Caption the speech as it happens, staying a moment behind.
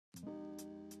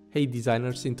Hey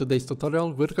designers, in today's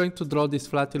tutorial we're going to draw this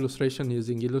flat illustration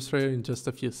using Illustrator in just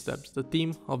a few steps. The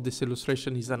theme of this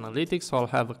illustration is analytics, so I'll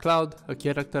have a cloud, a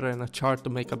character and a chart to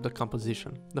make up the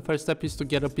composition. The first step is to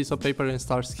get a piece of paper and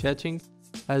start sketching.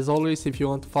 As always, if you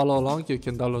want to follow along, you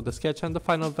can download the sketch and the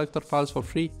final vector files for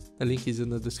free. The link is in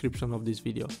the description of this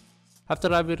video.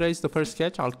 After I've erased the first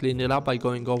sketch, I'll clean it up by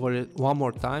going over it one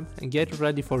more time and get it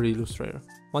ready for Illustrator.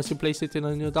 Once you place it in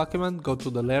a new document, go to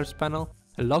the layers panel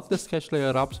and lock the sketch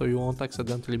layer up so you won't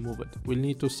accidentally move it. We'll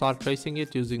need to start tracing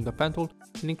it using the pen tool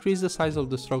and increase the size of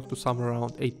the stroke to somewhere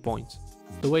around 8 points.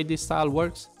 The way this style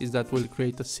works is that we'll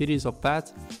create a series of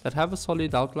paths that have a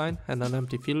solid outline and an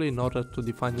empty fill in order to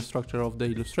define the structure of the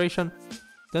illustration.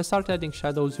 Then start adding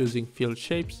shadows using filled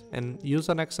shapes and use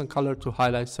an accent color to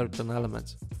highlight certain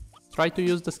elements. Try to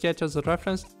use the sketch as a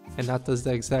reference and not as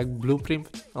the exact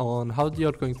blueprint on how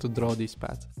you're going to draw these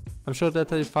paths. I'm sure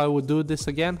that if I would do this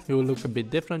again, it will look a bit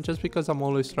different just because I'm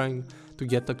always trying to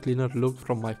get a cleaner look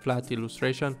from my flat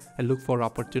illustration and look for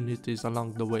opportunities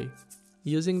along the way.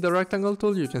 Using the rectangle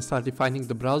tool, you can start defining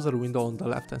the browser window on the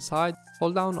left hand side.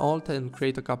 Hold down Alt and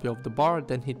create a copy of the bar,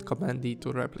 then hit Command D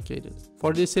to replicate it.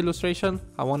 For this illustration,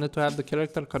 I wanted to have the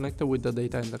character connected with the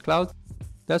data in the cloud.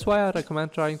 That's why I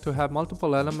recommend trying to have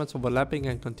multiple elements overlapping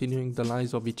and continuing the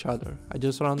lines of each other. I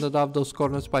just rounded off those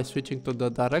corners by switching to the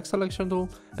direct selection tool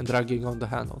and dragging on the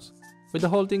handles. With the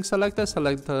whole thing selected,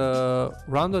 select the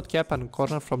rounded cap and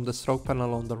corner from the stroke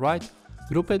panel on the right,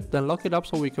 group it, then lock it up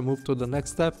so we can move to the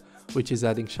next step, which is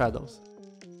adding shadows.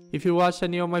 If you watched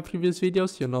any of my previous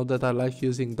videos, you know that I like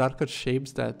using darker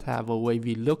shapes that have a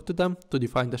wavy look to them to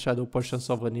define the shadow portions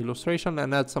of an illustration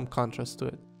and add some contrast to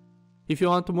it. If you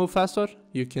want to move faster,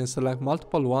 you can select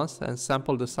multiple ones and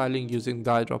sample the styling using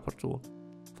the eyedropper tool.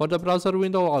 For the browser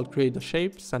window, I'll create the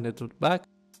shape, send it to the back,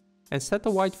 and set a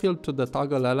white fill to the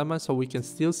toggle element so we can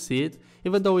still see it,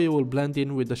 even though it will blend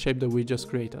in with the shape that we just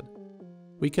created.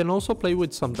 We can also play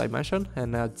with some dimension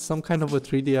and add some kind of a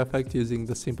 3D effect using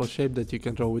the simple shape that you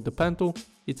can draw with the pen tool.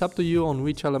 It's up to you on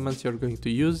which elements you're going to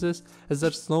use this, as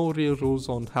there's no real rules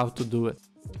on how to do it.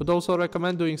 Would also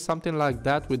recommend doing something like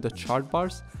that with the chart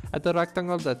bars. Add a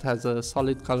rectangle that has a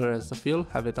solid color as the fill,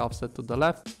 have it offset to the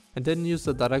left, and then use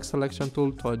the direct selection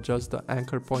tool to adjust the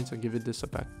anchor points and give it this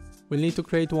effect. We'll need to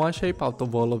create one shape out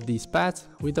of all of these paths.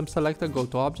 With them selected, go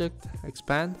to Object,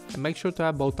 Expand, and make sure to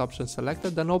have both options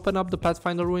selected, then open up the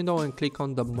Pathfinder window and click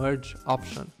on the Merge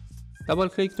option. Double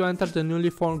click to enter the newly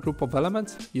formed group of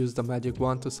elements, use the magic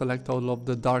wand to select all of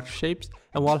the dark shapes,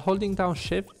 and while holding down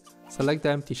Shift, select the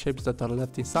empty shapes that are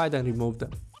left inside and remove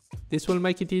them. This will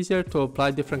make it easier to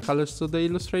apply different colors to the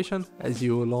illustration, as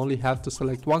you will only have to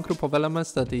select one group of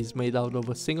elements that is made out of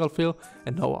a single fill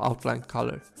and no outline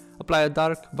color. Apply a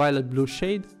dark violet blue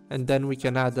shade, and then we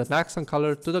can add an accent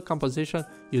color to the composition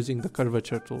using the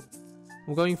curvature tool.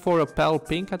 I'm going for a pale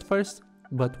pink at first,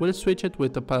 but we'll switch it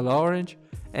with a pale orange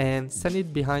and send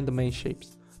it behind the main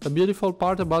shapes. The beautiful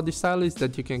part about this style is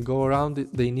that you can go around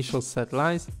the initial set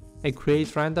lines and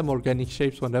create random organic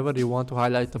shapes whenever you want to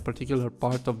highlight a particular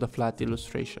part of the flat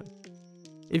illustration.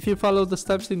 If you follow the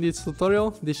steps in this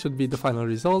tutorial, this should be the final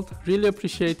result. Really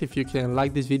appreciate if you can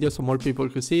like this video so more people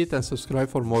can see it and subscribe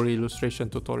for more illustration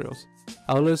tutorials.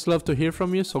 I always love to hear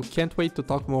from you, so can't wait to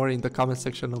talk more in the comment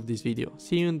section of this video.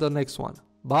 See you in the next one.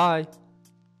 Bye!